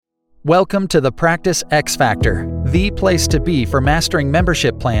Welcome to the Practice X Factor, the place to be for mastering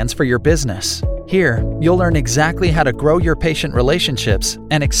membership plans for your business. Here, you'll learn exactly how to grow your patient relationships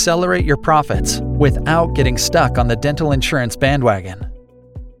and accelerate your profits without getting stuck on the dental insurance bandwagon.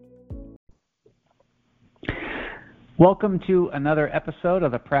 Welcome to another episode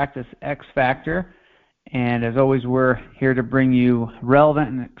of the Practice X Factor. And as always, we're here to bring you relevant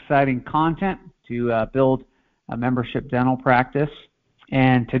and exciting content to build a membership dental practice.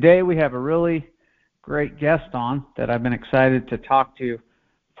 And today we have a really great guest on that I've been excited to talk to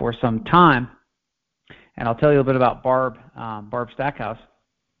for some time. And I'll tell you a bit about Barb Stackhouse.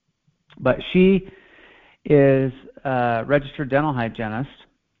 But she is a registered dental hygienist,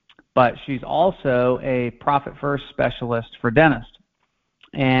 but she's also a Profit First specialist for dentists.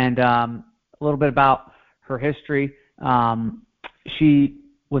 And a little bit about her history. She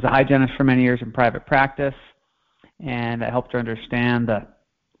was a hygienist for many years in private practice, and I helped her understand the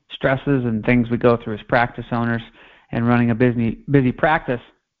stresses and things we go through as practice owners and running a busy practice.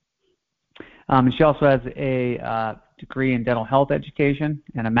 And she also has a degree in dental health education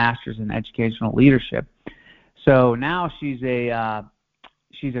and a master's in educational leadership. So now she's a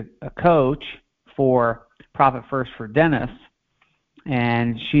coach for Profit First for dentists,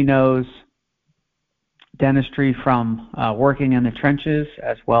 and she knows dentistry from working in the trenches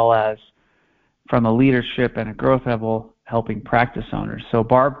as well as from a leadership and a growth level helping practice owners. So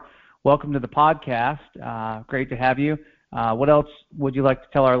Barb, welcome to the podcast. Great to have you. What else would you like to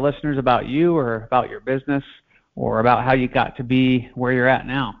tell our listeners about you or about your business or about how you got to be where you're at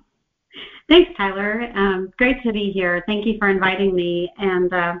now? Thanks, Tyler. Great to be here. Thank you for inviting me. And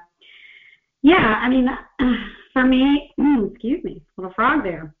for me, excuse me, little frog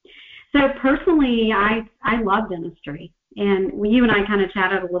there. So personally, I love dentistry. And you and I kind of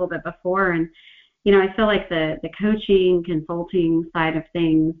chatted a little bit before, and I feel like the coaching, consulting side of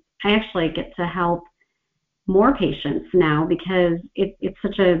things, I actually get to help more patients now because it's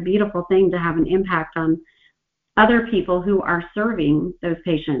such a beautiful thing to have an impact on other people who are serving those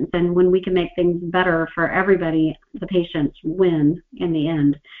patients. And when we can make things better for everybody, the patients win in the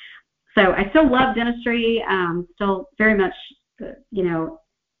end. So I still love dentistry, still very much,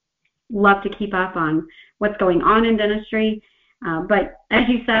 love to keep up on what's going on in dentistry. But as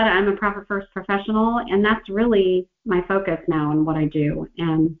you said, I'm a Profit First professional, and that's really my focus now in what I do.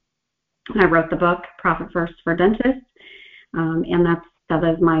 And I wrote the book, Profit First for Dentists, and that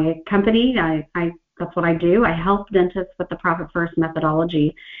is my company. That's what I do. I help dentists with the Profit First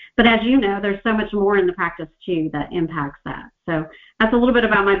methodology. But as you know, there's so much more in the practice, too, that impacts that. So that's a little bit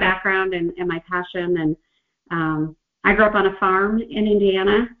about my background and my passion. And I grew up on a farm in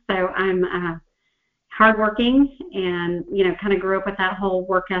Indiana, so I'm hardworking and, kind of grew up with that whole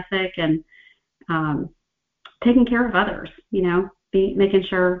work ethic and taking care of others, making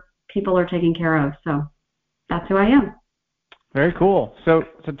sure people are taken care of. So that's who I am. Very cool. So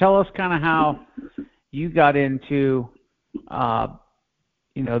tell us kind of how you got into,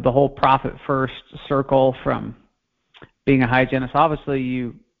 the whole Profit First circle from being a hygienist.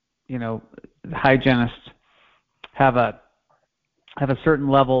 Obviously, hygienists have a certain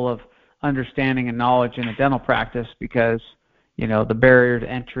level of understanding and knowledge in a dental practice because, the barrier to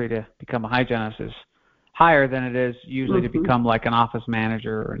entry to become a hygienist is higher than it is usually to become like an office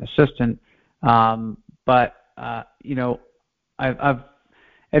manager or an assistant. But as you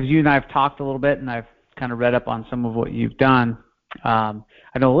and I have talked a little bit, and I've kind of read up on some of what you've done. I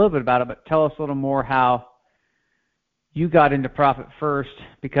know a little bit about it, but tell us a little more how you got into Profit First,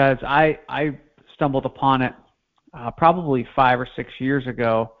 because I stumbled upon it probably 5 or 6 years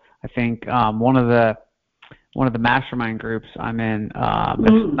ago. I think one of the mastermind groups I'm in.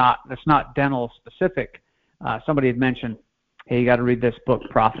 It's not dental specific. Somebody had mentioned, hey, you got to read this book,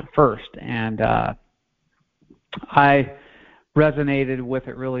 Profit First, and I resonated with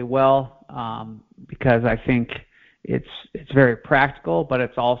it really well because I think it's very practical, but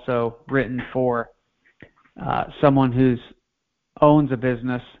it's also written for someone who's owns a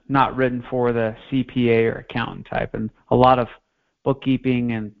business, not written for the CPA or accountant type. And a lot of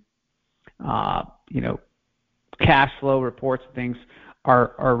bookkeeping and cash flow reports and things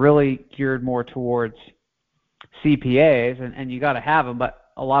are really geared more towards CPAs, and you got to have them, but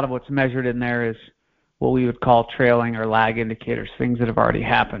a lot of what's measured in there is what we would call trailing or lag indicators, things that have already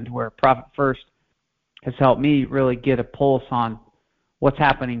happened, where Profit First has helped me really get a pulse on what's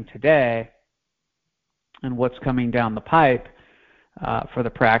happening today and what's coming down the pipe for the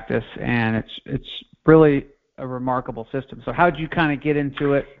practice, and it's really a remarkable system. So how did you kind of get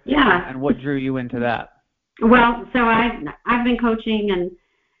into it? Yeah. And what drew you into that? Well, so I've been coaching and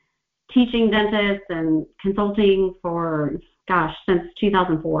teaching dentists and consulting for, since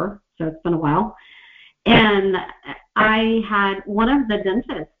 2004. so it's been a while. And I had one of the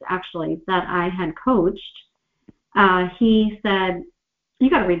dentists, actually, that I had coached, he said, you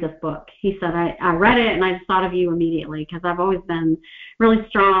got to read this book. He said, I read it and I just thought of you immediately because I've always been really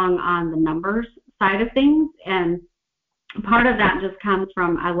strong on the numbers side of things. And part of that just comes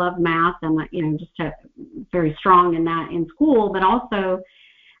from I love math and, just very strong in that in school. But also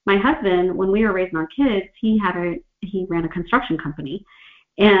my husband, when we were raising our kids, he ran a construction company.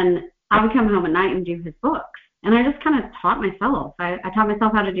 And I would come home at night and do his books. And I just kind of taught myself. I taught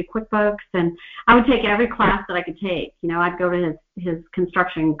myself how to do QuickBooks, and I would take every class that I could take. I'd go to his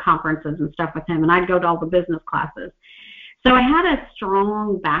construction conferences and stuff with him, and I'd go to all the business classes. So I had a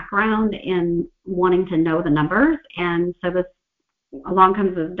strong background in wanting to know the numbers, and so along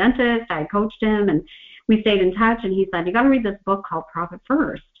comes this dentist. I coached him, and we stayed in touch, and he said, you got to read this book called Profit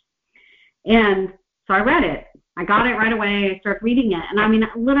First. And so I read it. I got it right away. I started reading it, and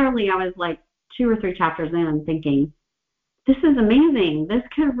literally I was like 2 or 3 chapters in thinking, this is amazing. This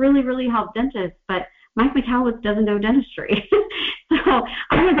could really, really help dentists, but Mike McAllis doesn't know dentistry. So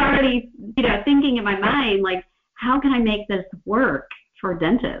I was already, thinking in my mind, like, how can I make this work for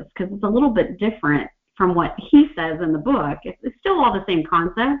dentists? Because it's a little bit different from what he says in the book. It's still all the same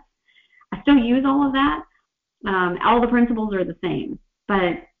concepts. I still use all of that. All the principles are the same,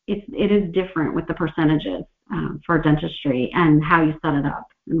 but it is different with the percentages for dentistry and how you set it up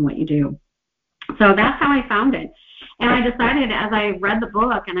and what you do. So that's how I found it. And I decided as I read the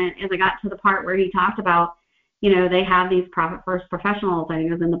book and as I got to the part where he talked about, they have these Profit First professionals, I think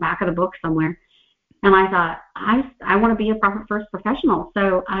it was in the back of the book somewhere. And I thought, I want to be a Profit First professional.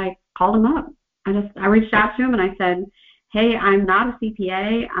 So I called him up. I reached out to him and I said, hey, I'm not a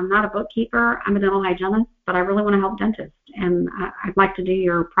CPA, I'm not a bookkeeper, I'm a dental hygienist, but I really want to help dentists. And I'd like to do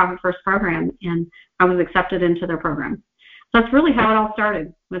your Profit First program. And I was accepted into their program. So that's really how it all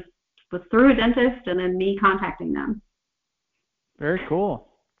started, was through a dentist and then me contacting them. Very cool.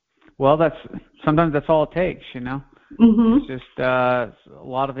 Well, sometimes that's all it takes, Mm-hmm. It's just a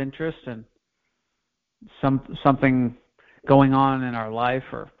lot of interest and something going on in our life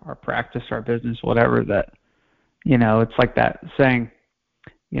or our practice, our business, whatever, that, it's like that saying,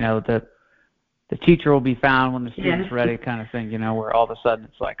 the teacher will be found when the student's ready kind of thing, where all of a sudden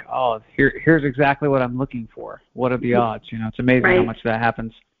it's like, oh, here's exactly what I'm looking for. What are the odds? It's amazing how much that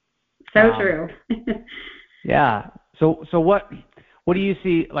happens. So true. Yeah. So what do you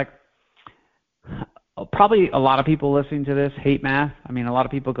see, like, probably a lot of people listening to this hate math. A lot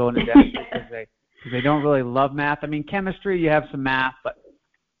of people go into dentistry because they don't really love math. Chemistry, you have some math, but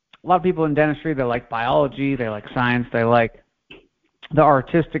a lot of people in dentistry, they like biology, they like science, they like the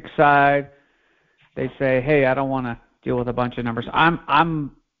artistic side. They say, hey, I don't want to deal with a bunch of numbers. I'm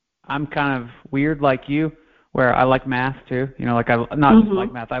kind of weird like you, where I like math too. Like I not just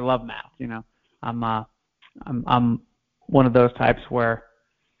like math, I love math. I'm one of those types where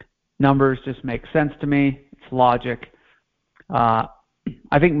numbers just make sense to me. It's logic. I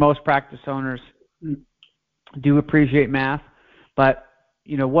think most practice owners do appreciate math, but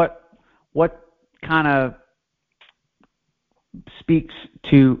what kind of speaks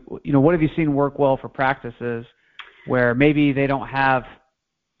to, what have you seen work well for practices where maybe they don't have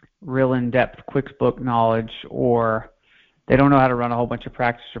real in-depth QuickBooks knowledge, or they don't know how to run a whole bunch of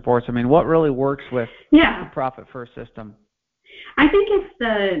practice reports? What really works with the Profit First system? I think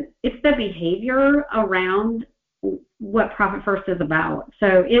it's the behavior around what Profit First is about.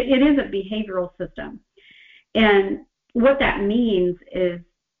 So it is a behavioral system. And what that means is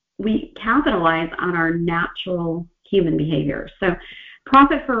we capitalize on our natural human behavior. So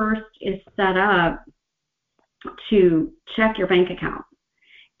Profit First is set up to check your bank account.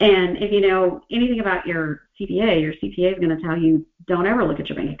 And if you know anything about your CPA is going to tell you, don't ever look at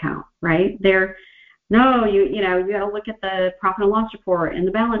your bank account, right? You got to look at the profit and loss report and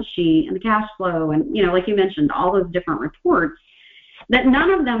the balance sheet and the cash flow and, like you mentioned, all those different reports, that none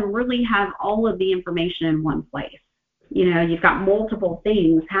of them really have all of the information in one place. You've got multiple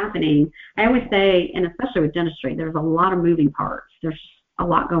things happening. I always say, and especially with dentistry, there's a lot of moving parts. There's a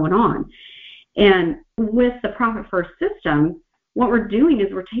lot going on. And with the Profit First system, what we're doing is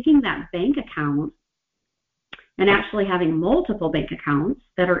we're taking that bank account and actually having multiple bank accounts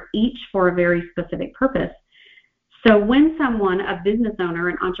that are each for a very specific purpose. So when someone, a business owner,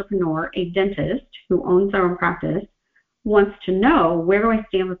 an entrepreneur, a dentist who owns their own practice, wants to know, where do I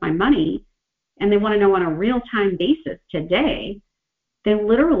stand with my money, and they want to know on a real-time basis today, they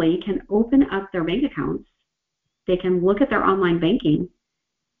literally can open up their bank accounts, they can look at their online banking,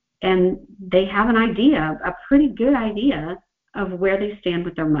 and they have an idea, a pretty good idea of where they stand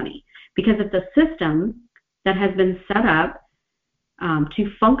with their money. Because it's a system that has been set up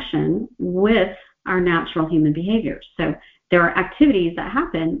to function with our natural human behaviors. So there are activities that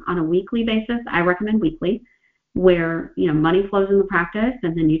happen on a weekly basis. I recommend weekly, where money flows in the practice,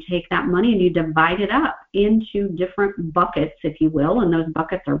 and then you take that money and you divide it up into different buckets, if you will, and those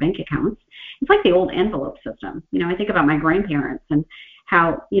buckets are bank accounts. It's like the old envelope system. I think about my grandparents and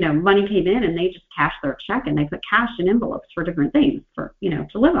how money came in and they just cashed their check and they put cash in envelopes for different things for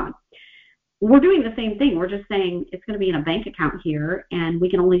to live on. We're doing the same thing. We're just saying it's going to be in a bank account here, and we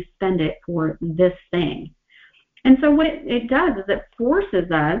can only spend it for this thing. And so what it does is it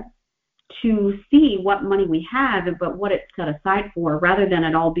forces us to see what money we have, but what it's set aside for, rather than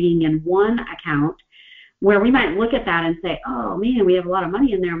it all being in one account, where we might look at that and say, oh man, we have a lot of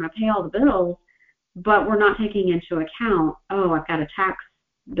money in there, I'm going to pay all the bills, but we're not taking into account, oh, I've got a tax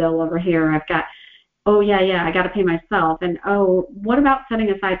bill over here, I've got, oh yeah, I got to pay myself, and oh, what about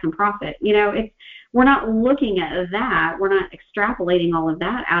setting aside some profit? We're not looking at that, we're not extrapolating all of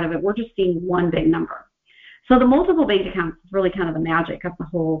that out of it, we're just seeing one big number. So the multiple bank accounts is really kind of the magic of the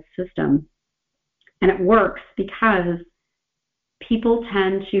whole system. And it works because people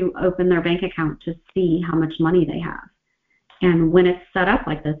tend to open their bank account to see how much money they have. And when it's set up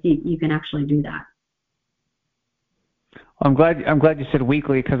like this, you can actually do that. Well, I'm glad you said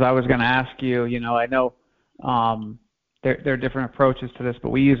weekly, because I was going to ask you, I know there are different approaches to this, but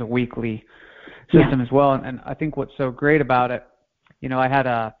we use a weekly system as well. And I think what's so great about it, I had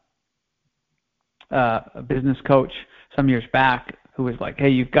a business coach some years back who was like, hey,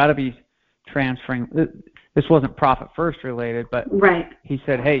 you've got to be transferring. This wasn't profit first related, but he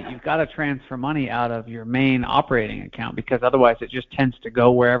said, hey, you've got to transfer money out of your main operating account, because otherwise it just tends to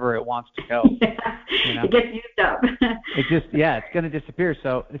go wherever it wants to go. It gets used up. It's going to disappear.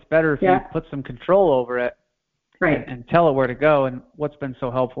 So it's better if you put some control over it and tell it where to go. And what's been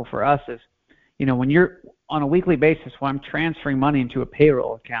so helpful for us is, when you're on a weekly basis, when I'm transferring money into a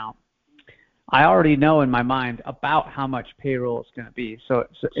payroll account, I already know in my mind about how much payroll is going to be. So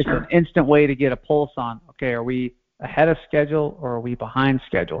it's an instant way to get a pulse on, okay, are we ahead of schedule or are we behind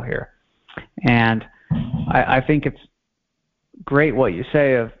schedule here? And I think it's great what you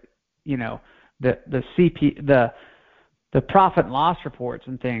say of, the profit and loss reports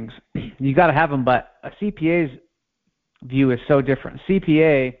and things. You got to have them, but a CPA's view is so different.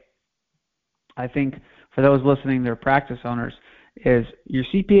 CPA, I think, for those listening, they're practice owners, is your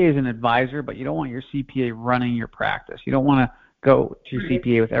CPA is an advisor, but you don't want your CPA running your practice. You don't want to go to your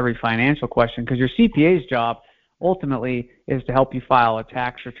CPA with every financial question, because your CPA's job ultimately is to help you file a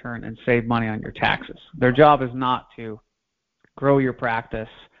tax return and save money on your taxes. Their job is not to grow your practice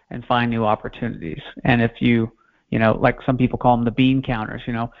and find new opportunities. And if you, like some people call them the bean counters,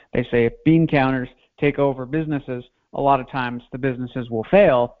 they say if bean counters take over businesses, a lot of times the businesses will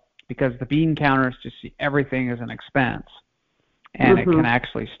fail because the bean counters just see everything as an expense. And it can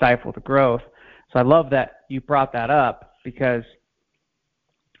actually stifle the growth. So I love that you brought that up, because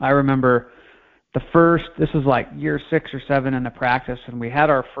I remember this was like year 6 or 7 in the practice, and we had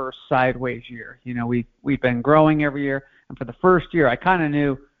our first sideways year. We've been growing every year, and for the first year, I kind of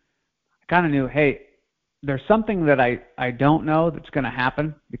knew, hey, there's something that I don't know that's going to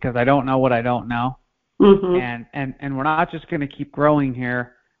happen, because I don't know what I don't know, and we're not just going to keep growing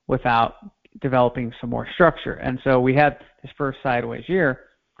here without developing some more structure. And so we had this first sideways year,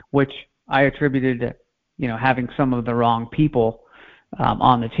 which I attributed to, having some of the wrong people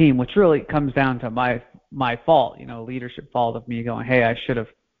on the team, which really comes down to my fault, leadership fault of me going, hey, I should have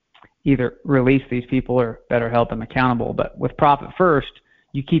either released these people or better held them accountable. But with Profit First,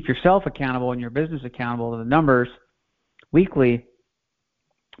 you keep yourself accountable and your business accountable to the numbers weekly.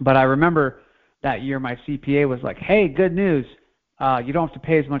 But I remember that year my CPA was like, hey, good news. You don't have to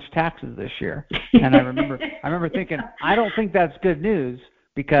pay as much taxes this year. And I remember thinking, I don't think that's good news,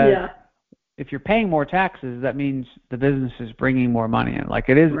 because if you're paying more taxes, that means the business is bringing more money in. Like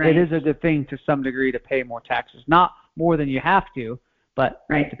it is a good thing to some degree to pay more taxes, not more than you have to, but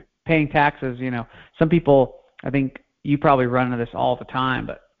paying taxes, some people, I think you probably run into this all the time,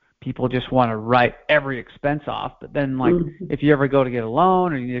 but people just want to write every expense off. But then if you ever go to get a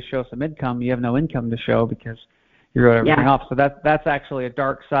loan or you need to show some income, you have no income to show because you wrote everything off. So that's actually a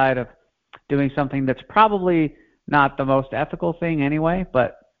dark side of doing something that's probably not the most ethical thing anyway.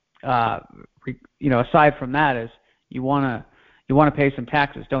 But aside from that, is you want to pay some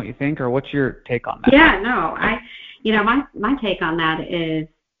taxes, don't you think? Or what's your take on that? Yeah, no, my take on that is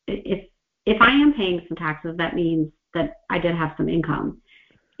if I am paying some taxes, that means that I did have some income,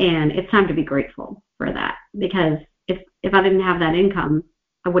 and it's time to be grateful for that, because if I didn't have that income,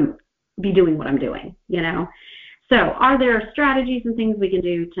 I wouldn't be doing what I'm doing, So are there strategies and things we can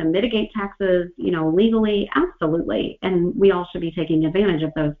do to mitigate taxes, legally? Absolutely. And we all should be taking advantage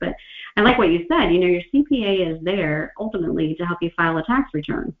of those. But I like what you said, your CPA is there ultimately to help you file a tax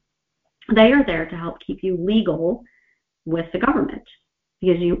return. They are there to help keep you legal with the government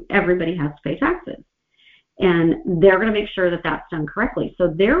because everybody has to pay taxes. And they're going to make sure that that's done correctly.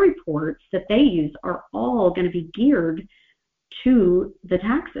 So their reports that they use are all going to be geared to the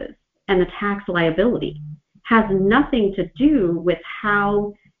taxes and the tax liability. Has nothing to do with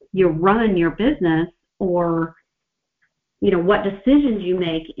how you run your business or, what decisions you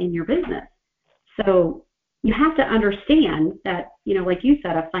make in your business. So you have to understand that, like you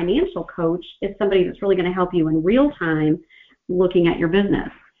said, a financial coach is somebody that's really going to help you in real time looking at your business.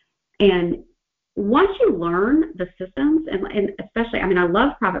 And once you learn the systems, and especially, I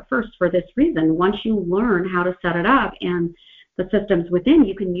love Profit First for this reason. Once you learn how to set it up and the systems within,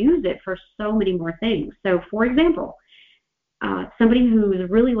 you can use it for so many more things. So, for example, somebody who is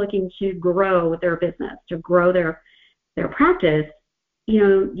really looking to grow their business, to grow their practice,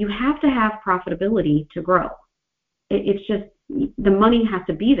 you have to have profitability to grow. It's just the money has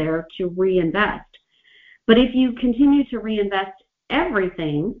to be there to reinvest. But if you continue to reinvest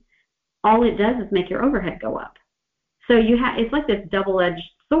everything, all it does is make your overhead go up. So it's like this double-edged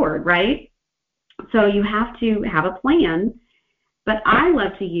sword, right? So you have to have a plan. But I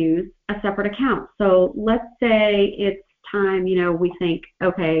love to use a separate account. So let's say it's time, we think,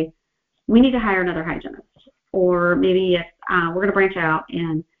 okay, we need to hire another hygienist. Or maybe if we're going to branch out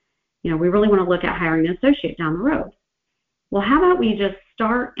and, we really want to look at hiring an associate down the road. Well, how about we just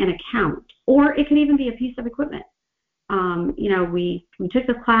start an account? Or it could even be a piece of equipment. We took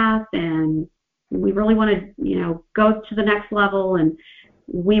this class and we really want to, go to the next level and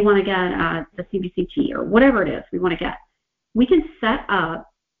we want to get the CBCT or whatever it is we want to get. We can set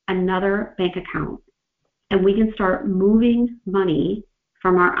up another bank account and we can start moving money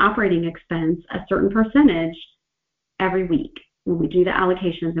from our operating expense, a certain percentage, every week when we do the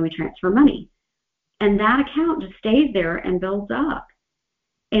allocations and we transfer money. And that account just stays there and builds up.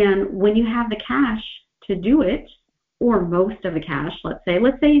 And when you have the cash to do it, or most of the cash, let's say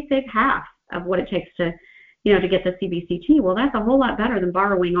you save half of what it takes to, to get the CBCT, well, that's a whole lot better than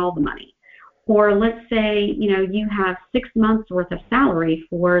borrowing all the money. Or let's say, you have 6 months worth of salary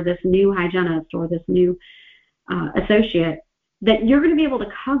for this new hygienist or this new associate that you're going to be able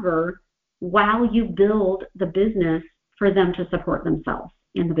to cover while you build the business for them to support themselves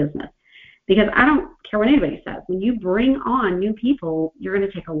in the business. Because I don't care what anybody says. When you bring on new people, you're going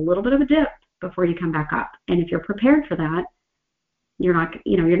to take a little bit of a dip before you come back up. And if you're prepared for that, you're not,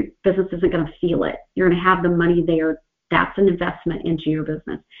 your business isn't going to feel it. You're going to have the money there. That's an investment into your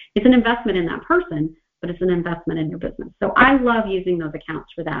business. It's an investment in that person, but it's an investment in your business. So I love using those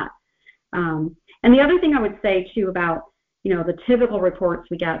accounts for that. And the other thing I would say, too, about, the typical reports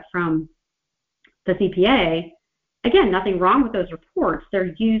we get from the CPA, again, nothing wrong with those reports.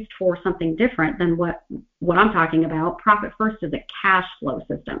 They're used for something different than what I'm talking about. Profit First is a cash flow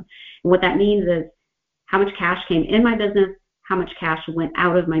system. And what that means is how much cash came in my business, how much cash went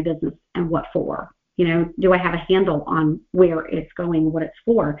out of my business, and what for. Do I have a handle on where it's going, what it's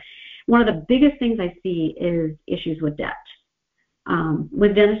for? One of the biggest things I see is issues with debt.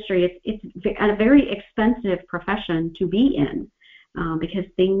 With dentistry, it's a very expensive profession to be in because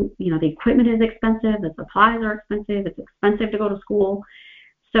the equipment is expensive, the supplies are expensive, it's expensive to go to school.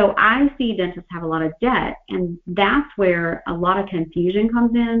 So I see dentists have a lot of debt, and that's where a lot of confusion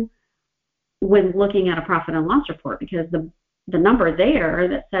comes in when looking at a profit and loss report, because the number there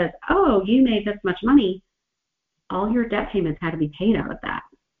that says, oh, you made this much money, all your debt payments had to be paid out of that.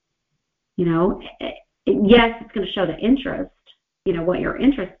 Yes, it's going to show the interest, what your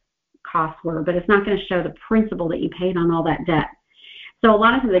interest costs were, but it's not going to show the principal that you paid on all that debt. So a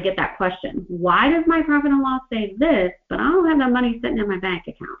lot of times they get that question, why does my profit and loss say this, but I don't have that money sitting in my bank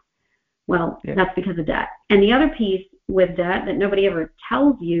account? Well, That's because of debt. And the other piece with debt that nobody ever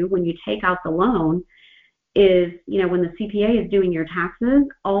tells you when you take out the loan is, when the CPA is doing your taxes,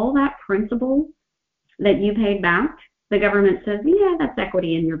 all that principal that you paid back, the government says, yeah, that's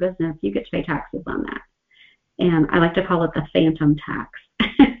equity in your business. You get to pay taxes on that. And I like to call it the phantom tax.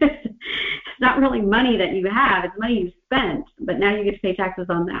 It's not really money that you have, it's money you spent, but now you get to pay taxes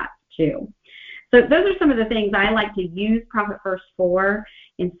on that too. So those are some of the things I like to use Profit First for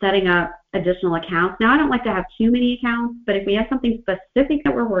in setting up additional accounts. Now, I don't like to have too many accounts, but if we have something specific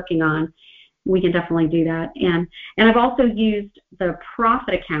that we're working on, we can definitely do that. And I've also used the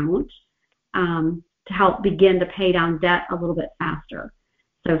profit account to help begin to pay down debt a little bit faster.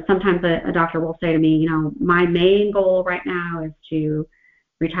 So sometimes a doctor will say to me, my main goal right now is to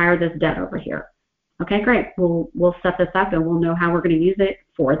retire this debt over here. Okay, great. We'll set this up and we'll know how we're going to use it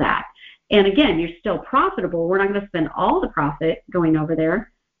for that. And again, you're still profitable. We're not going to spend all the profit going over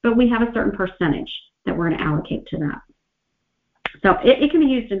there, but we have a certain percentage that we're going to allocate to that. So it can be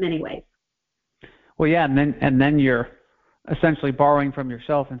used in many ways. Well, yeah, and then you're essentially borrowing from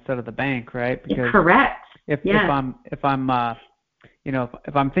yourself instead of the bank, right? Because correct. If I'm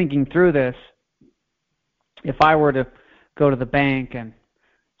thinking through this, if I were to go to the bank and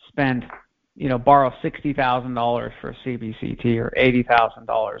spend, borrow $60,000 for a CBCT or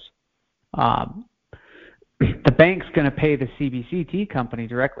 $80,000, the bank's going to pay the CBCT company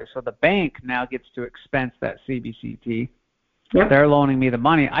directly. So the bank now gets to expense that CBCT. Yep. They're loaning me the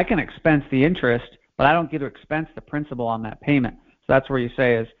money. I can expense the interest, but I don't get to expense the principal on that payment. So that's where you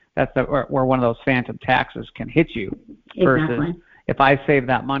say that's where one of those phantom taxes can hit you. Versus exactly. If I save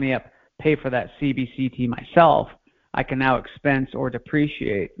that money up, pay for that CBCT myself, I can now expense or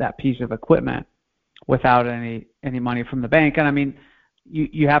depreciate that piece of equipment without any money from the bank. And I mean,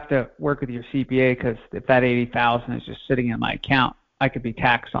 you have to work with your CPA, because if that $80,000 is just sitting in my account, I could be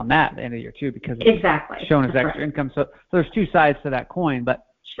taxed on that at the end of the year too, because it's shown as extra income. So there's two sides to that coin, but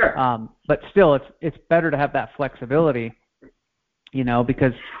sure. But still, it's better to have that flexibility,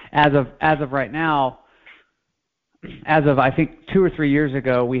 because as of right now, as of I think 2 or 3 years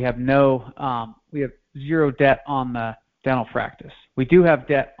ago, we have zero debt on the dental practice. We do have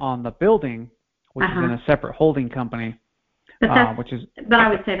debt on the building, which is in a separate holding company. But I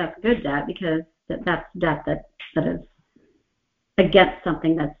would say that's good debt, because that's debt that is against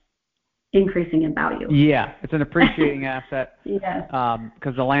something that's increasing in value. Yeah, it's an appreciating asset. Yes.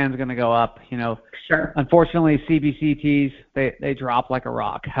 Because the land's going to go up. Sure. Unfortunately, CBCTs they drop like a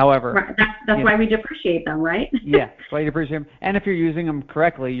rock. However, right. That's why we depreciate them, right? Yeah, that's why you depreciate them. And if you're using them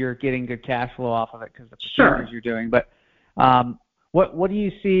correctly, you're getting good cash flow off of it because of the procedures you're doing. But what do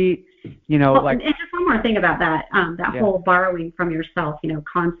you see? And just one more thing about that whole borrowing from yourself,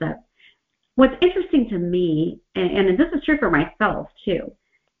 concept. What's interesting to me, and this is true for myself too,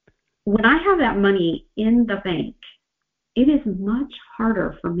 when I have that money in the bank, it is much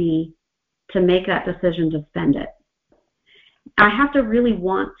harder for me to make that decision to spend it. I have to really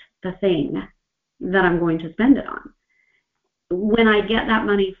want the thing that I'm going to spend it on. When I get that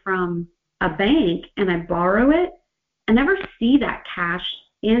money from a bank and I borrow it, I never see that cash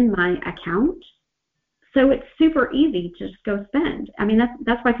in my account. So it's super easy to just go spend. I mean,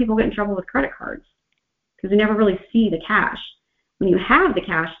 that's why people get in trouble with credit cards, because you never really see the cash. When you have the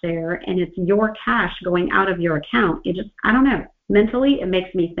cash there and it's your cash going out of your account, I don't know, mentally it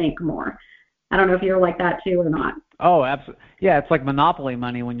makes me think more. I don't know if you're like that too or not. Oh, absolutely. Yeah, it's like monopoly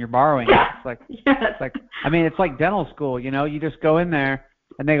money when you're borrowing. It's like, it's like dental school, you just go in there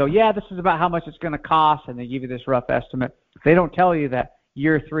and they go, yeah, this is about how much it's going to cost, and they give you this rough estimate. They don't tell you that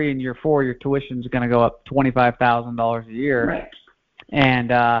year 3 and year 4, your tuition is going to go up $25,000 a year. Right.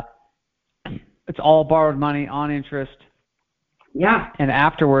 And it's all borrowed money on interest. Yeah. And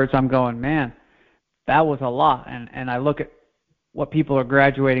afterwards, I'm going, man, that was a lot. And I look at what people are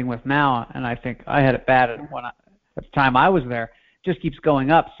graduating with now, and I think I had it bad at the time I was there. It just keeps going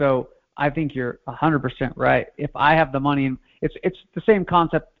up. So I think you're 100% right. If I have the money, and it's the same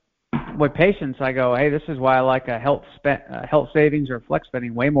concept with patients. I go, hey, this is why I like a health savings or flex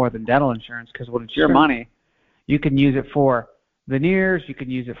spending way more than dental insurance, because when it's your money, you can use it for veneers, you can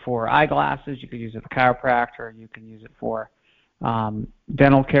use it for eyeglasses, you can use it for chiropractor, you can use it for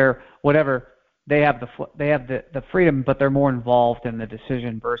dental care, whatever. They have the freedom, but they're more involved in the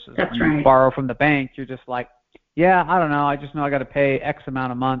decision versus when you borrow from the bank. You're just like, yeah, I don't know. I just know I got to pay X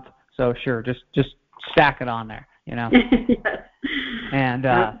amount a month, so sure, just stack it on there, Yes. And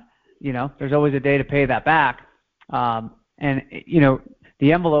there's always a day to pay that back. And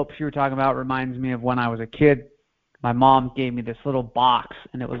the envelopes you were talking about reminds me of when I was a kid. My mom gave me this little box,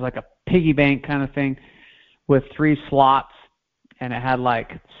 and it was like a piggy bank kind of thing with 3 slots, and it had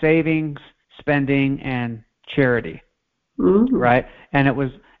like savings, spending, and charity, right? And it was,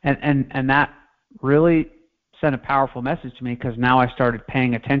 and that really sent a powerful message to me, because now I started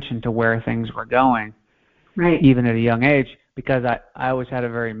paying attention to where things were going, right? Even at a young age, because I always had a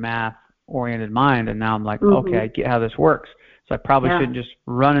very math-oriented mind, and now I'm like, okay, I get how this works. So I probably shouldn't just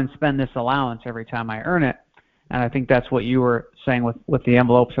run and spend this allowance every time I earn it. And I think that's what you were saying with the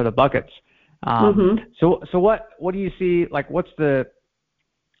envelopes or the buckets. So what do you see? Like, what's the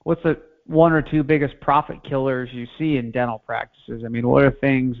 1 or 2 biggest profit killers you see in dental practices? I mean, what are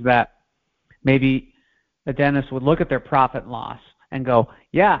things that maybe a dentist would look at their profit and loss and go,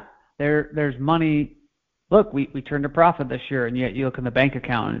 yeah, there's money. Look, we turned a profit this year, and yet you look in the bank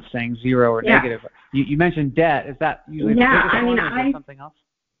account and it's saying 0 or negative. You mentioned debt. Is that usually the biggest one, or is there something else?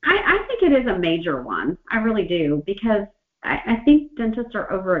 I think it is a major one. I really do, because I think dentists are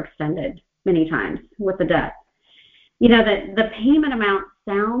overextended many times with the debt. The payment amount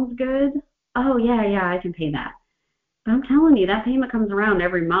sounds good. Oh, yeah, I can pay that. But I'm telling you, that payment comes around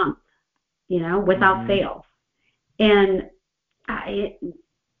every month, without fail. And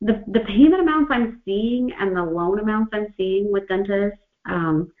the payment amounts I'm seeing and the loan amounts I'm seeing with dentists,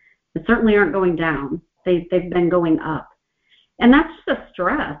 they certainly aren't going down. They've been going up. And that's just a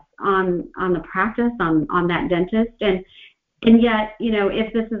stress on the practice, on that dentist. And yet,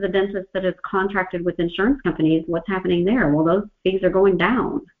 if this is a dentist that is contracted with insurance companies, what's happening there? Well, those fees are going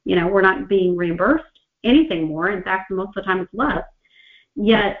down. We're not being reimbursed anything more. In fact, most of the time it's less.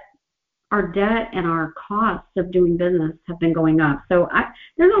 Yet our debt and our costs of doing business have been going up. So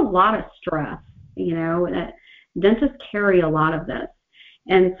there's a lot of stress, that dentists carry a lot of this.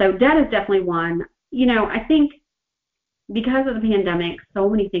 And so debt is definitely one. I think because of the pandemic, so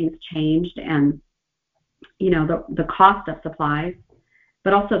many things changed, and the cost of supplies,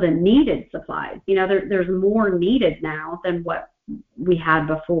 but also the needed supplies. There's more needed now than what we had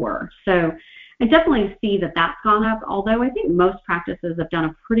before. So I definitely see that that's gone up, although I think most practices have done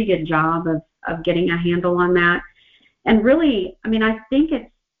a pretty good job of getting a handle on that. And really, I think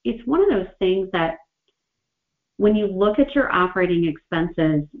it's one of those things that when you look at your operating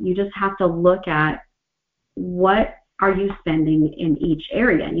expenses, you just have to look at what are you spending in each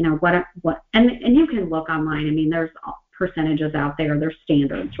area? What and you can look online. There's percentages out there. There's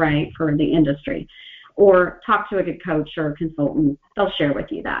standards, right, for the industry. Or talk to a good coach or a consultant. They'll share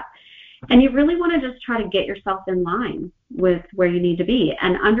with you that. And you really want to just try to get yourself in line with where you need to be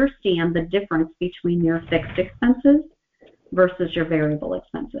and understand the difference between your fixed expenses versus your variable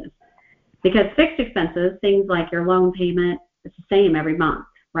expenses. Because fixed expenses, things like your loan payment, it's the same every month,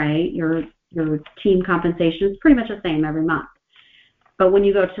 right? Your team compensation is pretty much the same every month. But when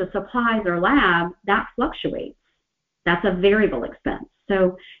you go to supplies or lab, that fluctuates. That's a variable expense.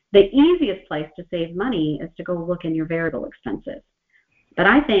 So the easiest place to save money is to go look in your variable expenses. But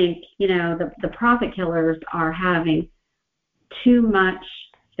I think, the profit killers are having too much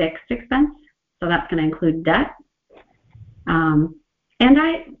fixed expense. So that's going to include debt. And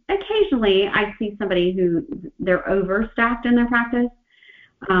occasionally I see somebody who they're overstaffed in their practice.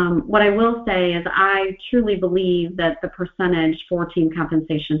 What I will say is I truly believe that the percentage for team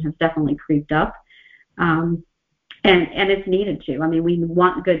compensation has definitely creeped up. And it's needed to. We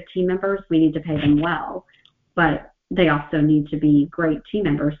want good team members. We need to pay them well. But they also need to be great team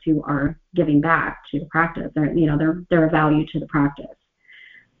members who are giving back to the practice. They're a value to the practice.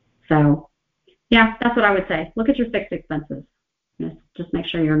 So, yeah, that's what I would say. Look at your fixed expenses. Just make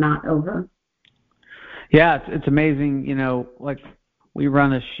sure you're not over. Yeah, it's amazing. Like we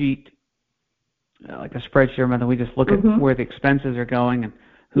run a sheet, like a spreadsheet, and we just look at where the expenses are going and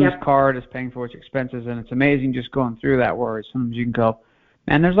whose card is paying for which expenses, and it's amazing just going through that. Where sometimes you can go,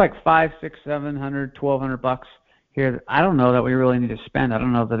 man, there's like $500, $600, $700, $1,200 here. I don't know that we really need to spend. I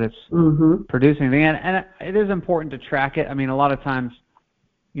don't know that it's producing anything, and it is important to track it. A lot of times,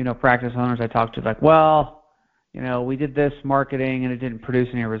 practice owners I talk to like, well, we did this marketing and it didn't produce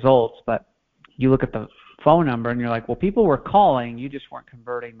any results, but you look at the phone number and you're like, well, people were calling, you just weren't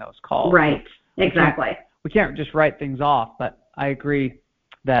converting those calls. Right, exactly. We can't just write things off, but I agree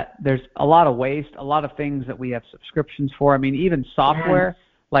that there's a lot of waste, a lot of things that we have subscriptions for. Even software,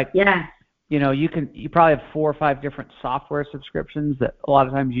 you probably have 4 or 5 different software subscriptions that a lot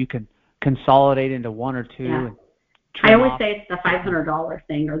of times you can consolidate into 1 or 2. Yeah. I always say it's the $500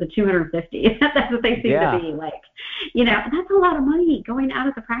 thing or the $250. That's what they seem to be like. That's a lot of money going out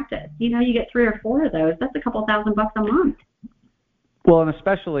of the practice. You get 3 or 4 of those. That's a couple $1,000 a month. Well, and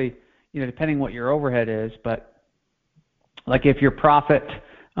especially, depending what your overhead is, but like if your profit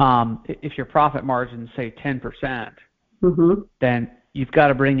margin say 10%, then you've got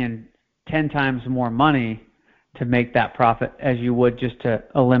to bring in 10 times more money to make that profit as you would just to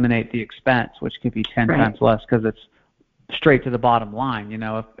eliminate the expense, which could be 10 times less because it's straight to the bottom line.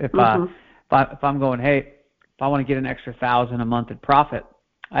 If I'm going, hey, if I want to get an extra $1,000 a month in profit,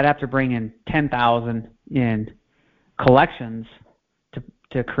 I'd have to bring in $10,000 in collections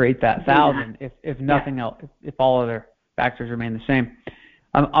to create that $1,000. If nothing else, if all other factors remain the same.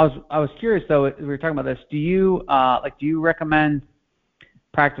 I was curious though. We were talking about this. Do you recommend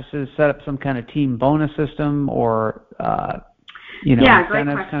practices set up some kind of team bonus system or incentives great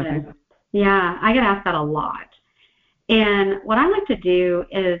question. Kind of thing? Yeah, I get asked that a lot. And what I like to do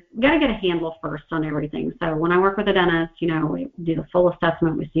is we got to get a handle first on everything. So when I work with a dentist, we do the full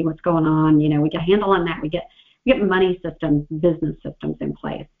assessment. We see what's going on. We get a handle on that. We get money systems, business systems in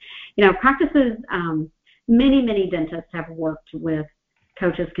place. Practices. Many dentists have worked with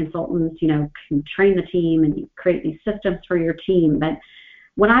coaches, consultants, can train the team and you create these systems for your team. But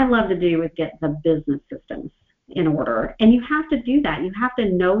what I love to do is get the business systems in order. And you have to do that. You have to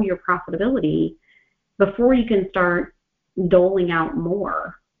know your profitability before you can start doling out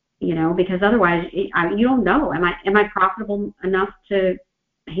more, because otherwise you don't know, am I profitable enough to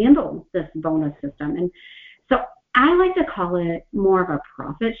handle this bonus system? And so I like to call it more of a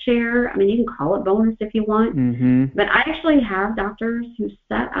profit share. I mean, you can call it bonus if you want, but I actually have doctors who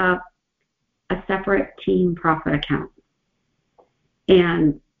set up a separate team profit account.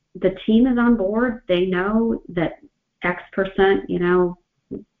 And the team is on board. They know that X percent,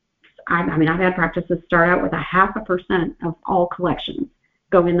 I've had practices start out with 0.5% of all collections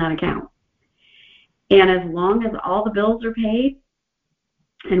go in that account. And as long as all the bills are paid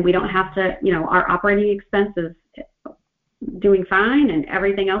and we don't have to, our operating expenses doing fine and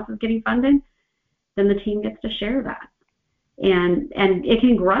everything else is getting funded, then the team gets to share that. And it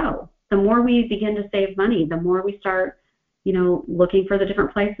can grow. The more we begin to save money, the more we start, looking for the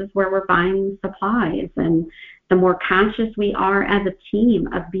different places where we're buying supplies, and the more conscious we are as a team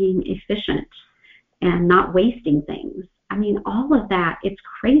of being efficient and not wasting things. I mean, all of that, it's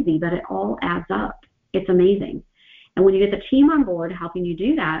crazy, but it all adds up. It's amazing. And when you get the team on board helping you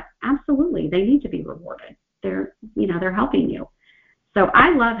do that, absolutely, they need to be rewarded. They're helping you. So I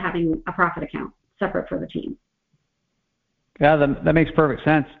love having a profit account separate for the team. Yeah, that makes perfect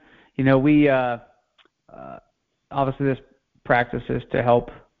sense. We obviously this practice is to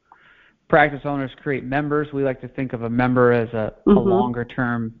help practice owners create members. We like to think of a member as a longer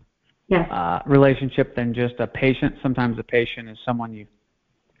term relationship than just a patient. Sometimes a patient is someone you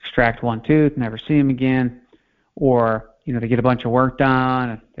extract one tooth, never see them again, or they get a bunch of work done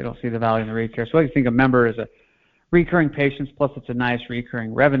and they don't see the value in the recare. So I think a member is a recurring patient, plus it's a nice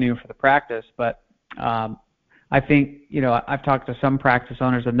recurring revenue for the practice. But I think, I've talked to some practice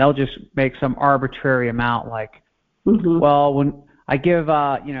owners and they'll just make some arbitrary amount like, well, when I give,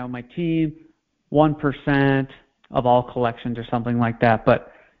 my team 1% of all collections or something like that.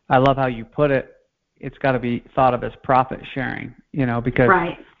 But I love how you put it. It's got to be thought of as profit sharing, because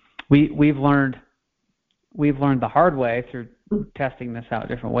we've learned the hard way through testing this out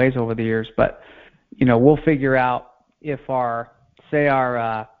different ways over the years. But, we'll figure out if our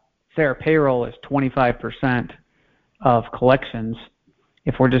payroll is 25% of collections.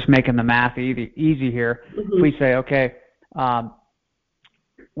 If we're just making the math easy here, if we say, okay,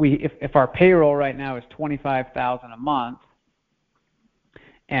 if our payroll right now is $25,000 a month,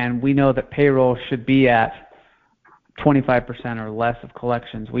 and we know that payroll should be at 25% or less of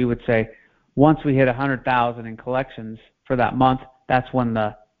collections, we would say once we hit 100,000 in collections for that month, that's when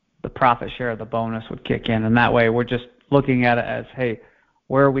the profit share of the bonus would kick in. And that way we're just looking at it as, hey,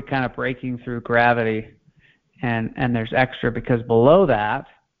 where are we kind of breaking through gravity? And there's extra, because below that,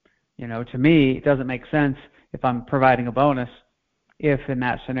 to me, it doesn't make sense if I'm providing a bonus if in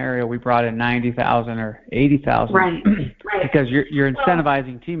that scenario we brought in 90,000 or 80,000, right? Because you're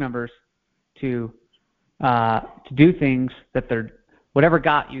incentivizing team members to do things that whatever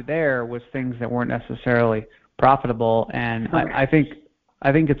got you there was things that weren't necessarily profitable. And I think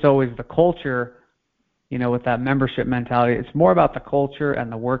it's always the culture. With that membership mentality, it's more about the culture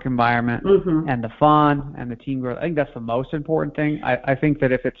and the work environment and the fun and the team growth. I think that's the most important thing. I think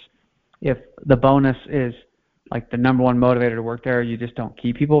that if the bonus is like the number one motivator to work there, you just don't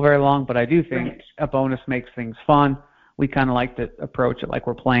keep people very long. But I do think a bonus makes things fun. We kind of like to approach it like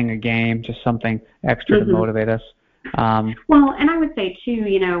we're playing a game, just something extra to motivate us. Well, and I would say too,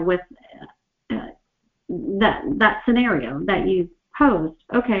 with that scenario that you posed,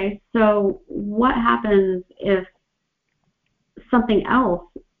 okay, so what happens if something else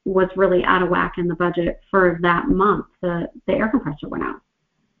was really out of whack in the budget for that month? The air compressor went out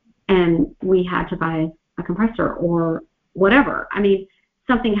and we had to buy a compressor or whatever. I mean,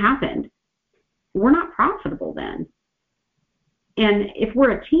 something happened. We're not profitable then. And if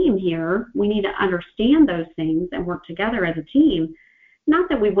we're a team here, we need to understand those things and work together as a team. Not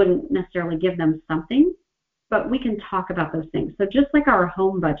that we wouldn't necessarily give them something, but we can talk about those things. So just like our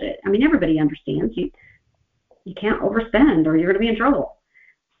home budget, I mean, everybody understands you can't overspend or you're going to be in trouble.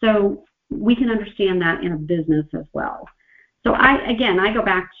 So we can understand that in a business as well. So I go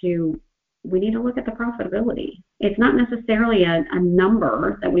back to, we need to look at the profitability. It's not necessarily a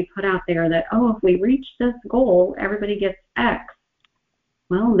number that we put out there that, if we reach this goal, everybody gets X.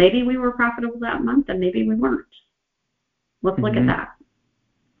 Well, maybe we were profitable that month and maybe we weren't. Let's look at that.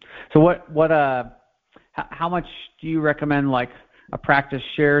 So how much do you recommend like a practice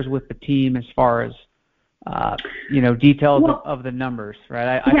shares with the team as far as details of the numbers,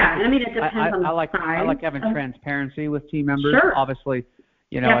 right? It depends on the size. I like having transparency with team members. Sure. Obviously,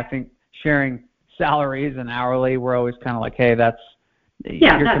 I think sharing salaries and hourly, we're always kind of like, hey,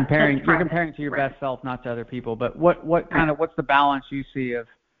 you're comparing to your best self, not to other people. But what's the balance you see of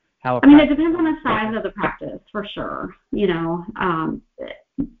how? It depends on the size of the practice, for sure. And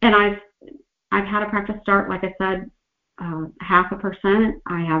I've had a practice start, like I said, 0.5%.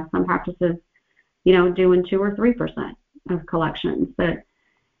 I have some practices, doing 2 or 3% of collections.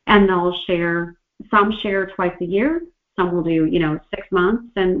 And they'll share. Some share twice a year. Some will do, 6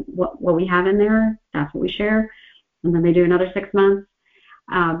 months, and what we have in there, that's what we share. And then they do another 6 months.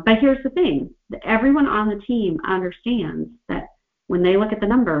 But here's the thing. Everyone on the team understands that when they look at the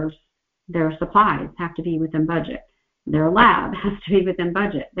numbers, their supplies have to be within budget. Their lab has to be within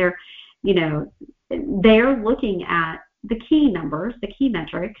budget. They're looking at the key numbers, the key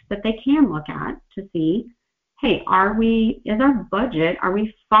metrics that they can look at to see, hey, are we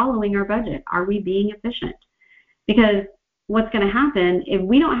following our budget? Are we being efficient? Because what's going to happen if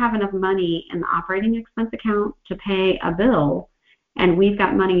we don't have enough money in the operating expense account to pay a bill, and we've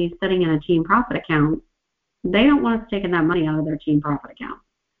got money sitting in a team profit account, they don't want us taking that money out of their team profit account,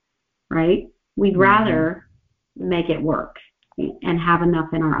 right? We'd rather make it work and have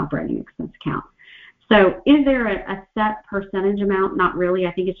enough in our operating expense account. So is there a set percentage amount? Not really.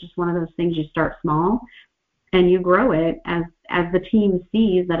 I think it's just one of those things. You start small and you grow it as the team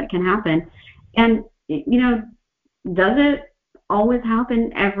sees that it can happen. And, does it always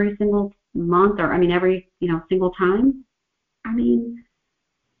happen every single month or, every, single time?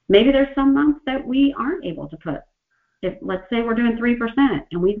 Maybe there's some months that we aren't able to put. If, let's say we're doing 3%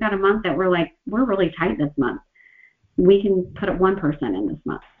 and we've got a month that we're really tight this month, we can put 1% in this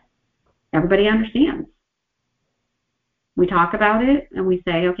month. Everybody understands. We talk about it and we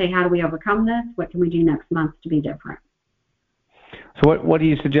say, okay, how do we overcome this? What can we do next month to be different? So what do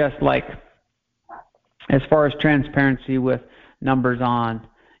you suggest, as far as transparency with numbers on,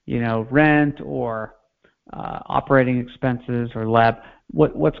 rent or operating expenses or lab?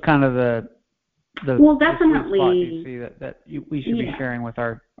 What's kind of the definitely spot you see that we should be sharing with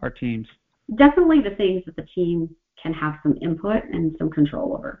our teams? Definitely the things that the team can have some input and some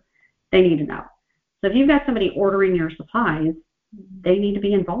control over. They need to know. So if you've got somebody ordering your supplies, they need to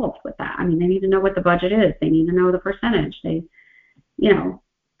be involved with that. They need to know what the budget is. They need to know the percentage.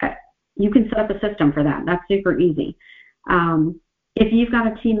 You can set up a system for that. That's super easy. If you've got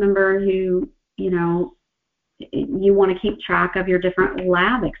a team member who, you want to keep track of your different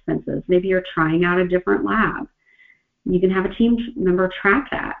lab expenses, maybe you're trying out a different lab, you can have a team member track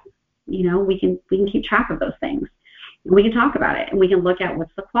that. We can keep track of those things. We can talk about it, and we can look at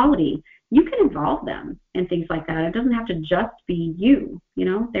what's the quality. You can involve them in things like that. It doesn't have to just be you.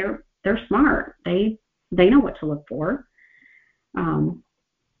 They're smart. They know what to look for.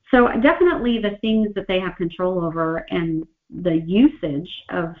 So definitely the things that they have control over and the usage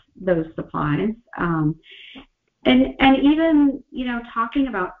of those supplies. And even, talking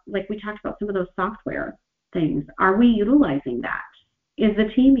about, like we talked about some of those software things. Are we utilizing that? Is the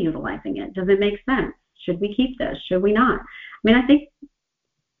team utilizing it? Does it make sense? Should we keep this? Should we not? I think,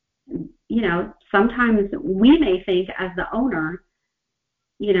 sometimes we may think as the owner,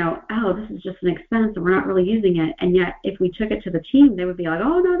 oh, this is just an expense and we're not really using it. And yet if we took it to the team, they would be like,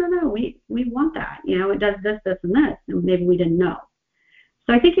 oh, no, we want that. It does this, this, and this. And maybe we didn't know.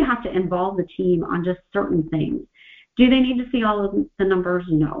 So I think you have to involve the team on just certain things. Do they need to see all of the numbers?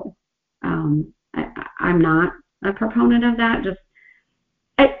 No. I'm not a proponent of that.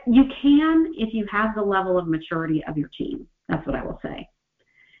 You can if you have the level of maturity of your team. That's what I will say.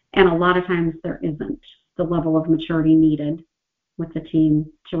 And a lot of times there isn't the level of maturity needed with the team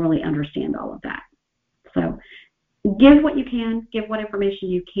to really understand all of that. So give what you can, give what information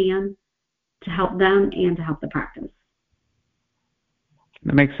you can to help them and to help the practice.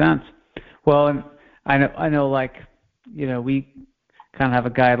 That makes sense. Well, and I know we kind of have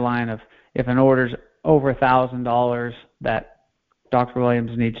a guideline of if an order's over $1,000 that Dr.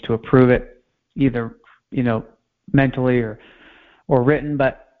 Williams needs to approve it, either, mentally or written.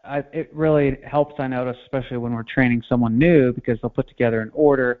 But it really helps, I notice, especially when we're training someone new, because they'll put together an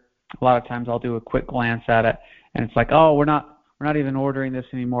order. A lot of times I'll do a quick glance at it, and it's like, oh, we're not even ordering this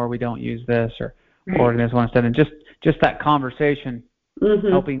anymore. We don't use this, or ordering this one instead. And just that conversation,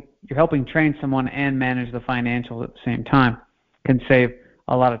 you're helping train someone and manage the financials at the same time, can save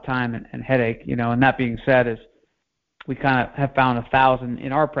a lot of time and headache. And that being said, is we kind of have found 1,000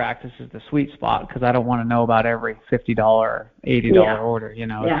 in our practice is the sweet spot, because I don't want to know about every $50 or $80 order.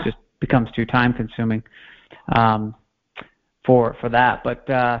 It just becomes too time consuming for that. But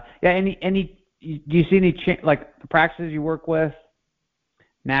do you see any like the practices you work with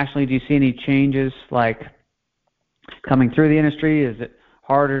nationally? Do you see any changes like coming through the industry? Is it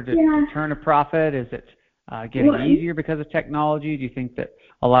harder to turn a profit? Is it getting easier because of technology? Do you think that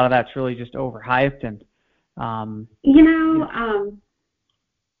a lot of that's really just overhyped? And I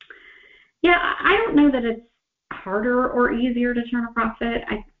don't know that it's harder or easier to turn a profit.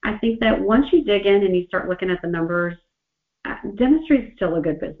 I think that once you dig in and you start looking at the numbers, dentistry is still a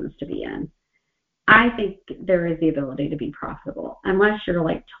good business to be in. I think there is the ability to be profitable unless you're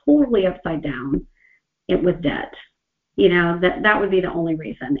like totally upside down with debt. That would be the only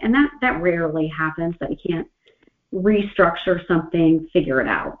reason. And that rarely happens, that you can't restructure something, figure it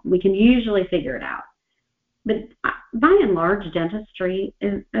out. We can usually figure it out. But by and large, dentistry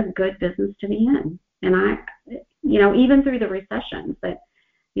is a good business to be in. And even through the recessions that,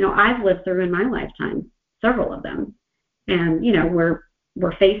 I've lived through in my lifetime, several of them. And,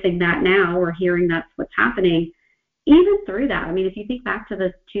 we're facing that now. We're hearing that's what's happening. Even through that, I mean, if you think back to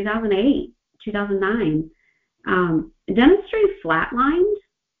the 2008, 2009, dentistry flatlined.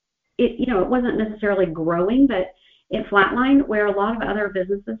 It wasn't necessarily growing, but it flatlined, where a lot of other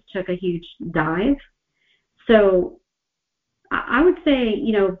businesses took a huge dive. So I would say,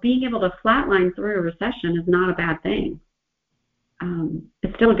 being able to flatline through a recession is not a bad thing.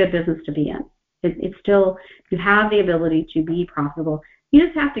 It's still a good business to be in. It's still, you have the ability to be profitable. You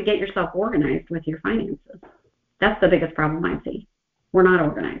just have to get yourself organized with your finances. That's the biggest problem I see. We're not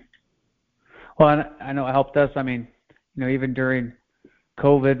organized. Well, I know it helped us. I mean, even during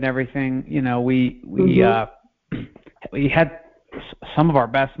COVID and everything, we had some of our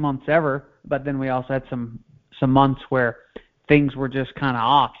best months ever, but then we also had some months where things were just kind of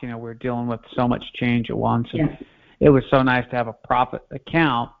off. We were dealing with so much change at once. And it was so nice to have a profit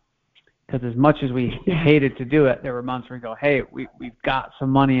account, because as much as we hated to do it, there were months where we go, hey, we've got some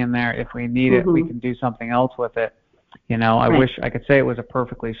money in there. If we need it, we can do something else with it. I wish I could say it was a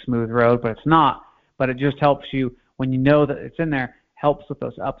perfectly smooth road, but it's not. But it just helps you when you know that it's in there, helps with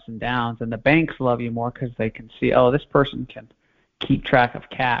those ups and downs. And the banks love you more because they can see, oh, this person can keep track of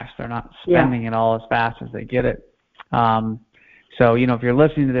cash. They're not spending it all as fast as they get it. So, if you're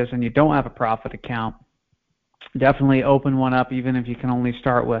listening to this and you don't have a profit account, definitely open one up, even if you can only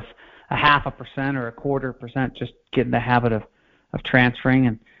start with 0.5% or 0.25%. Just get in the habit of transferring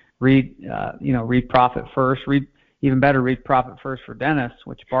and read Profit First. Read Profit First for Dentists,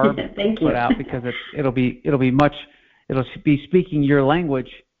 which Barb put out, because it'll be speaking your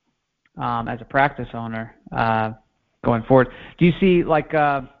language as a practice owner going forward. Do you see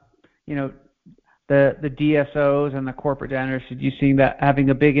the DSOs and the corporate dentists? Do you see that having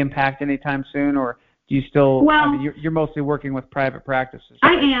a big impact anytime soon, or do you still? You're mostly working with private practices.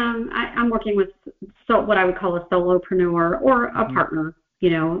 I am. I'm working with what I would call a solopreneur or a partner.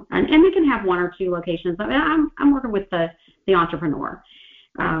 And they can have one or two locations. I mean, I'm working with the entrepreneur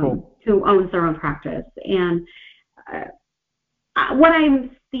who owns their own practice. And what I'm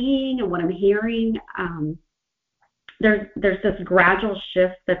seeing and what I'm hearing, there's this gradual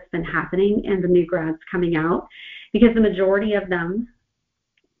shift that's been happening in the new grads coming out, because the majority of them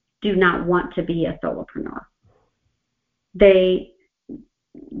do not want to be a solopreneur. It's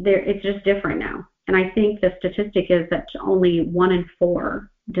just different now. And I think the statistic is that only 1 in 4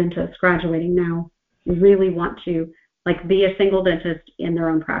 dentists graduating now really want to be a single dentist in their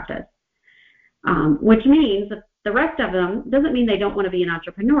own practice, which means that the rest of them, doesn't mean they don't want to be an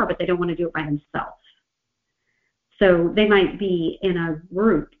entrepreneur, but they don't want to do it by themselves. So they might be in a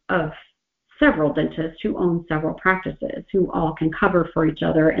group of several dentists who own several practices, who all can cover for each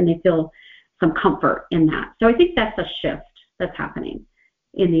other, and they feel some comfort in that. So I think that's a shift that's happening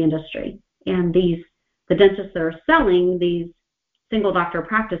in the industry. And the dentists that are selling these single doctor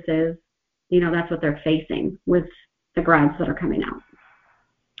practices, that's what they're facing with the grads that are coming out.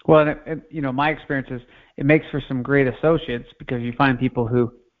 Well, my experience is it makes for some great associates, because you find people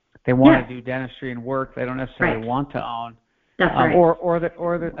who they want to do dentistry and work. They don't necessarily want to own. That's right. Or I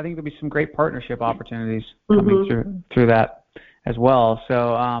think there'll be some great partnership opportunities coming through that as well.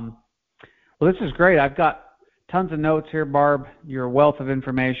 So, well, this is great. I've got tons of notes here, Barb. You're a wealth of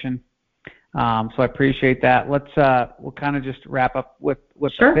information. So I appreciate that. We'll kind of just wrap up with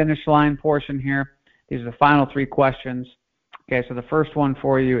the finish line portion here. These are the final 3 questions. Okay, so the first one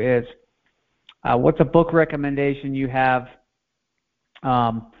for you is, what's a book recommendation you have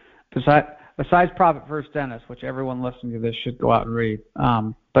besides Profit First Dentist, which everyone listening to this should go out and read,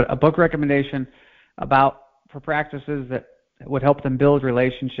 but a book recommendation for practices that would help them build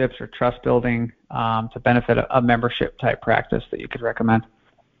relationships or trust building to benefit a membership type practice that you could recommend?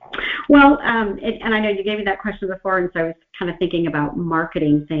 Well, and I know you gave me that question before, and so I was kind of thinking about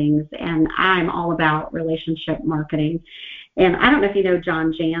marketing things, and I'm all about relationship marketing. And I don't know if you know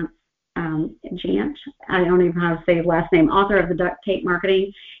John Jantz. Jant, I don't even know how to say his last name, author of the Duct Tape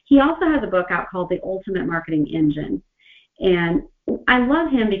Marketing. He also has a book out called The Ultimate Marketing Engine. And I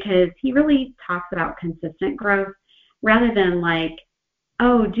love him because he really talks about consistent growth rather than like,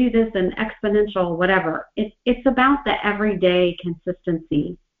 oh, do this and exponential, whatever. It's about the everyday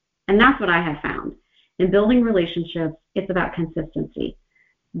consistency. And that's what I have found. In building relationships, it's about consistency.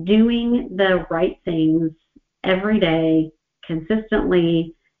 Doing the right things every day,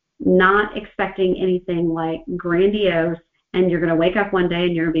 consistently, not expecting anything like grandiose, and you're going to wake up one day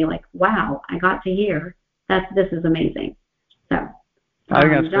and you're going to be like, wow, I got to hear. This is amazing. So I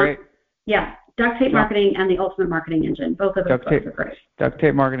think that's great. Yeah, Duct Tape Marketing and The Ultimate Marketing Engine. Both of those books are great. Duct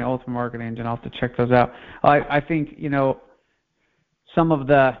Tape Marketing, Ultimate Marketing Engine. I'll have to check those out. I think, some of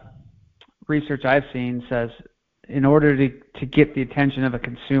the research I've seen says in order to get the attention of a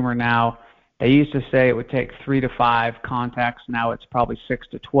consumer now, they used to say it would take 3 to 5 contacts. Now it's probably 6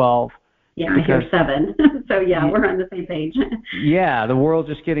 to 12. Yeah, I hear 7. So yeah, we're on the same page. Yeah, the world's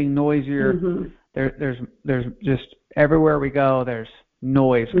just getting noisier. Mm-hmm. There's just everywhere we go, there's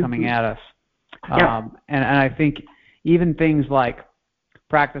noise coming at us. Yep. And I think even things like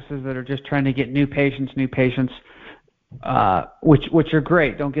practices that are just trying to get new patients, which are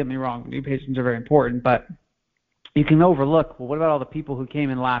great. Don't get me wrong, new patients are very important, but you can overlook, well, what about all the people who came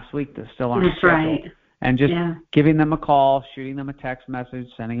in last week that still aren't scheduled? Right. And just giving them a call, shooting them a text message,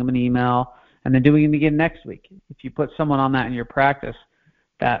 sending them an email, and then doing it again next week. If you put someone on that in your practice,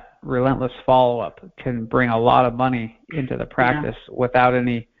 that relentless follow-up can bring a lot of money into the practice without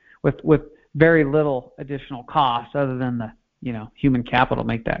with very little additional cost other than the human capital to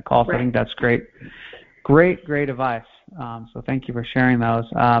make that call. So I think that's great. Great advice. So thank you for sharing those.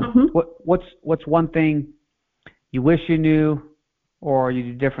 What's one thing you wish you knew or you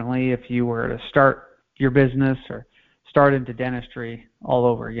do differently if you were to start your business or start into dentistry all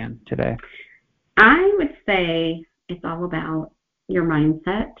over again today? I would say it's all about your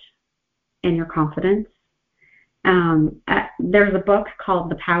mindset and your confidence. There's a book called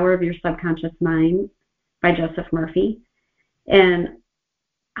The Power of Your Subconscious Mind by Joseph Murphy. And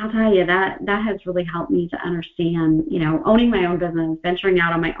I'll tell you, that has really helped me to understand, owning my own business, venturing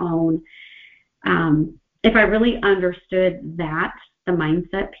out on my own. If I really understood that, the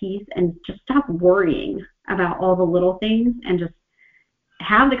mindset piece, and just stop worrying about all the little things and just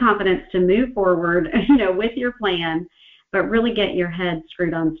have the confidence to move forward, with your plan, but really get your head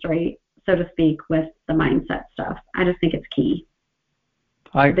screwed on straight, so to speak, with the mindset stuff. I just think it's key.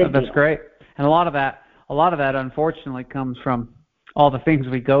 That's great. And a lot of that, unfortunately, comes from all the things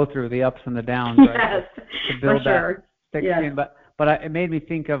we go through, the ups and the downs, right? Yes, to build for that sure. thick skin. But it made me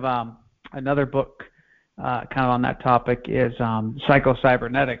think of another book kind of on that topic is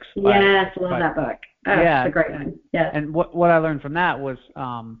Psycho-Cybernetics. Yes, love that book. Oh, it's a great one. Yes. And what I learned from that was,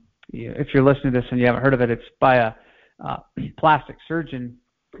 if you're listening to this and you haven't heard of it, it's by a plastic surgeon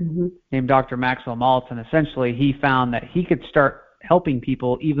named Dr. Maxwell Maltz, and essentially he found that he could start helping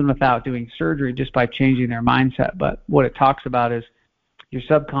people even without doing surgery just by changing their mindset. But what it talks about is your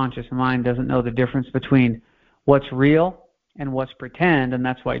subconscious mind doesn't know the difference between what's real and what's pretend, and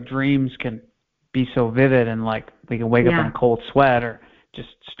that's why dreams can be so vivid and like we can wake up in a cold sweat or just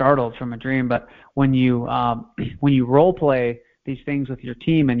startled from a dream. But when you role play these things with your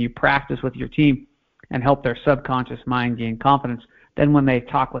team and you practice with your team and help their subconscious mind gain confidence, then when they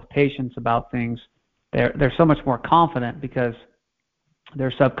talk with patients about things, they're so much more confident because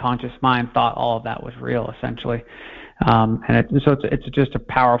their subconscious mind thought all of that was real, essentially. And it's just a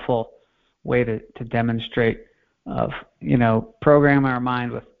powerful way to demonstrate of, programming our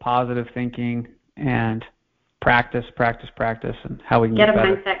mind with positive thinking and practice, and how we can get a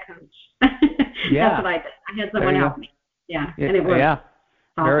better. Mindset coach. That's what I did. I had someone help me. Yeah, and it worked. Yeah,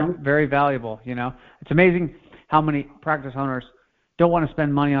 awesome. Very, very valuable. It's amazing how many practice owners don't want to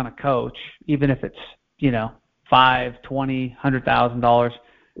spend money on a coach, even if it's $5,000, $20,000, $100,000.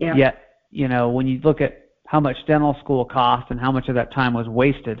 Yeah. Yet, when you look at how much dental school cost and how much of that time was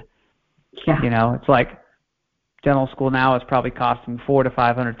wasted, it's like dental school now is probably costing $400,000 to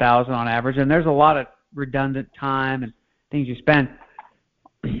 $500,000 on average, and there's a lot of redundant time and things you spend.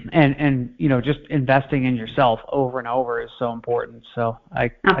 And just investing in yourself over and over is so important. So I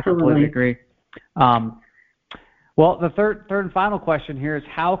completely agree. Well, the third and final question here is,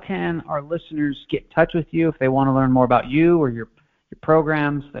 how can our listeners get in touch with you if they want to learn more about you or your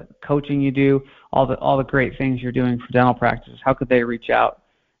programs, the coaching you do, all the great things you're doing for dental practices? How could they reach out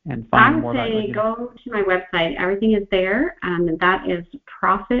and find more about you? I would say go to my website. Everything is there, and that is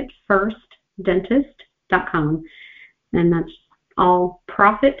profitfirstdentist.com, and that's all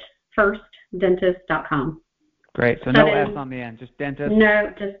profitfirstdentist.com. Great. So no S on the end, just dentist?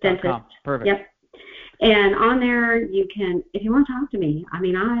 No, just dentist. Perfect. Yep. And on there, you can, if you want to talk to me, I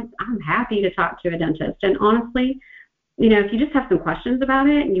mean, I'm happy to talk to a dentist. And honestly, if you just have some questions about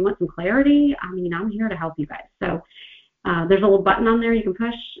it and you want some clarity, I mean, I'm here to help you guys. So there's a little button on there you can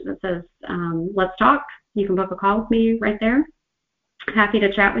push that says, let's talk. You can book a call with me right there. Happy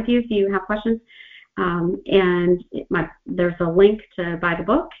to chat with you if you have questions. And there's a link to buy the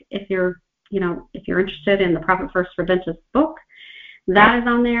book if you're interested in the Profit First for Dentists book. That is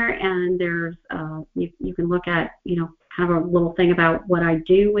on there, and there's you can look at kind of a little thing about what I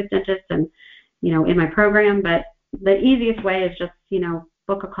do with dentists and in my program. But the easiest way is just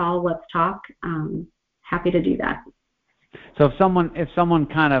book a call, let's talk. Happy to do that. So if someone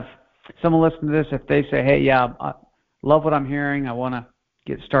listens to this, if they say, hey, yeah, I love what I'm hearing, I want to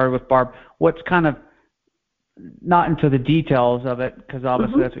get started with Barb, what's kind of, not into the details of it, because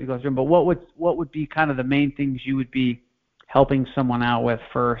obviously that's what you go through, but what would be kind of the main things you would be helping someone out with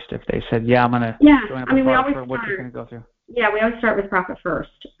first if they said, yeah, I'm going to join up with Barb for what you're going to go through? Yeah, we always start with Profit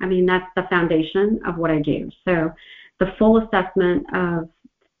First. I mean, that's the foundation of what I do. So the full assessment of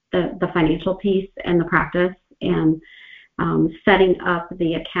the financial piece and the practice, and setting up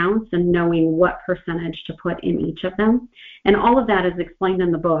the accounts and knowing what percentage to put in each of them. And all of that is explained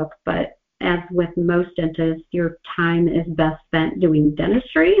in the book, but as with most dentists, your time is best spent doing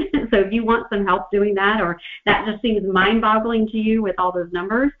dentistry. So if you want some help doing that, or that just seems mind-boggling to you with all those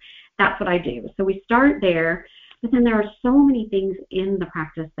numbers, that's what I do. So we start there, but then there are so many things in the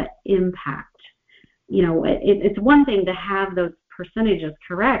practice that impact. It's one thing to have those percentages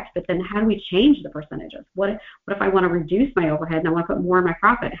correct, but then how do we change the percentages? What if I want to reduce my overhead and I want to put more in my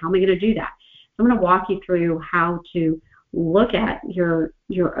profit? How am I going to do that? So I'm going to walk you through how to look at your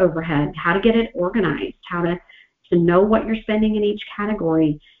overhead, how to get it organized, how to know what you're spending in each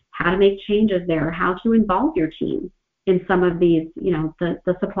category, how to make changes there, how to involve your team in some of these,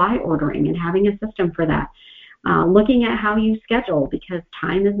 the supply ordering and having a system for that. Looking at how you schedule, because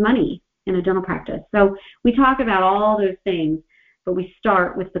time is money in a dental practice. So we talk about all those things, but we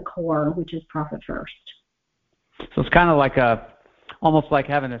start with the core, which is Profit First. So it's kind of like almost like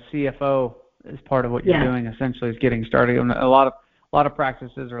having a CFO as part of what you're doing, essentially, is getting started. And a lot of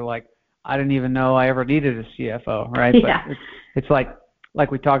practices are like, I didn't even know I ever needed a CFO, right? Yeah. But it's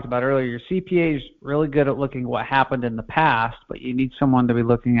like we talked about earlier, your CPA is really good at looking at what happened in the past, but you need someone to be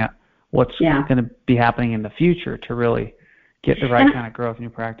looking at what's going to be happening in the future to really get the right kind of growth in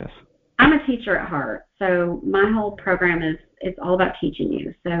your practice. I'm a teacher at heart, so my whole program it's all about teaching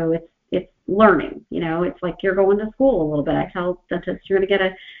you. So it's learning. It's like you're going to school a little bit. I tell dentists you're going to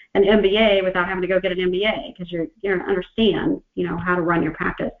get an MBA without having to go get an MBA, because you're going to understand how to run your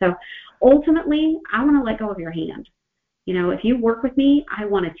practice. So ultimately, I want to let go of your hand. If you work with me, I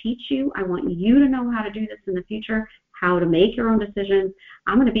want to teach you. I want you to know how to do this in the future, how to make your own decisions.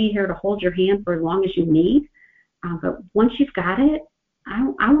 I'm going to be here to hold your hand for as long as you need. But once you've got it, I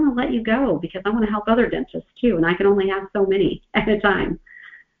want to let you go, because I want to help other dentists too, and I can only have so many at a time.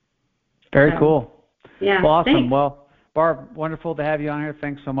 Very cool. Yeah. Well, awesome. Thanks. Well, Barb, wonderful to have you on here.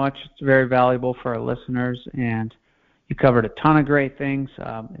 Thanks so much. It's very valuable for our listeners, and you covered a ton of great things.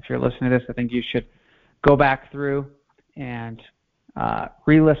 If you're listening to this, I think you should go back through and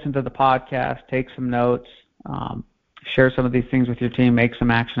re-listen to the podcast, take some notes, share some of these things with your team, make some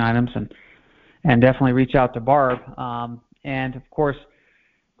action items, and definitely reach out to Barb. And, of course,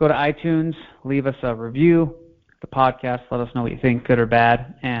 go to iTunes, leave us a review, the podcast, let us know what you think, good or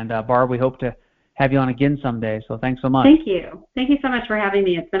bad. And, Barb, we hope to have you on again someday. So thanks so much. Thank you. Thank you so much for having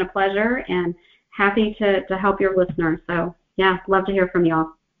me. It's been a pleasure, and happy to help your listeners. So, yeah, love to hear from you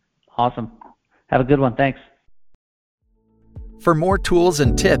all. Awesome. Have a good one. Thanks. For more tools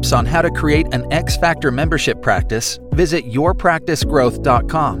and tips on how to create an X Factor membership practice, visit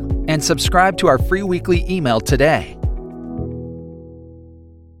yourpracticegrowth.com and subscribe to our free weekly email today.